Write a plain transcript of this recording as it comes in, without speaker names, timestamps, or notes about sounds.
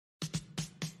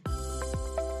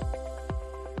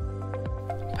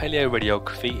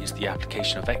Paleoradiography is the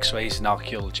application of X-rays in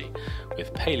archaeology,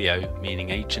 with paleo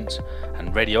meaning ancient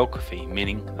and radiography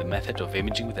meaning the method of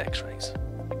imaging with X-rays.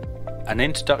 An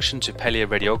Introduction to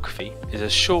Paleoradiography is a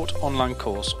short online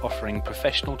course offering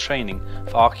professional training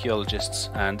for archaeologists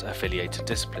and affiliated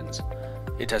disciplines.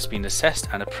 It has been assessed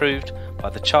and approved by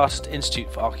the Chartered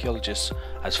Institute for Archaeologists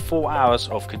as 4 hours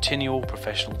of continual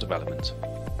professional development.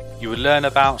 You will learn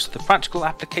about the practical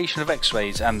application of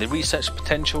X-rays and the research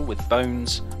potential with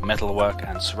bones, metalwork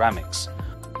and ceramics.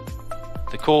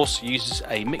 The course uses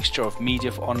a mixture of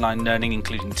media for online learning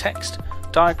including text,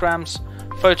 diagrams,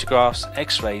 photographs,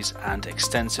 X-rays and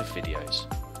extensive videos.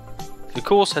 The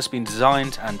course has been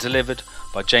designed and delivered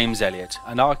by James Elliott,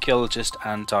 an archaeologist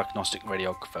and diagnostic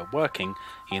radiographer working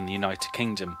in the United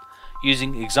Kingdom.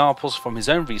 Using examples from his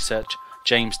own research,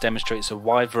 James demonstrates a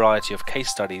wide variety of case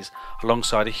studies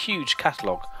alongside a huge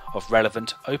catalogue of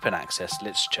relevant open access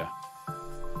literature.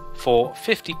 For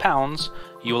 £50,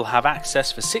 you will have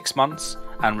access for 6 months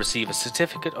and receive a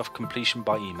certificate of completion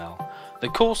by email. The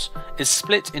course is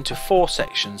split into 4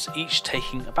 sections, each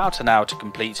taking about an hour to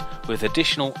complete, with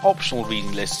additional optional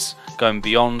reading lists going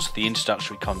beyond the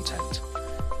introductory content.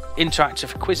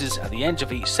 Interactive quizzes at the end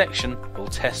of each section will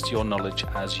test your knowledge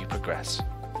as you progress.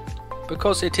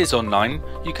 Because it is online,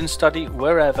 you can study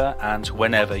wherever and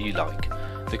whenever you like.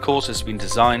 The course has been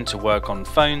designed to work on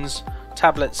phones,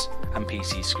 tablets and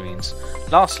PC screens.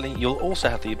 Lastly, you'll also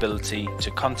have the ability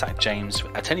to contact James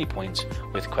at any point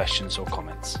with questions or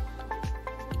comments.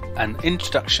 An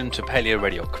Introduction to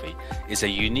Paleoradiography is a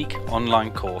unique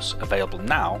online course available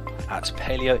now at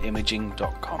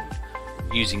paleoimaging.com,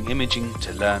 using imaging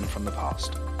to learn from the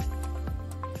past.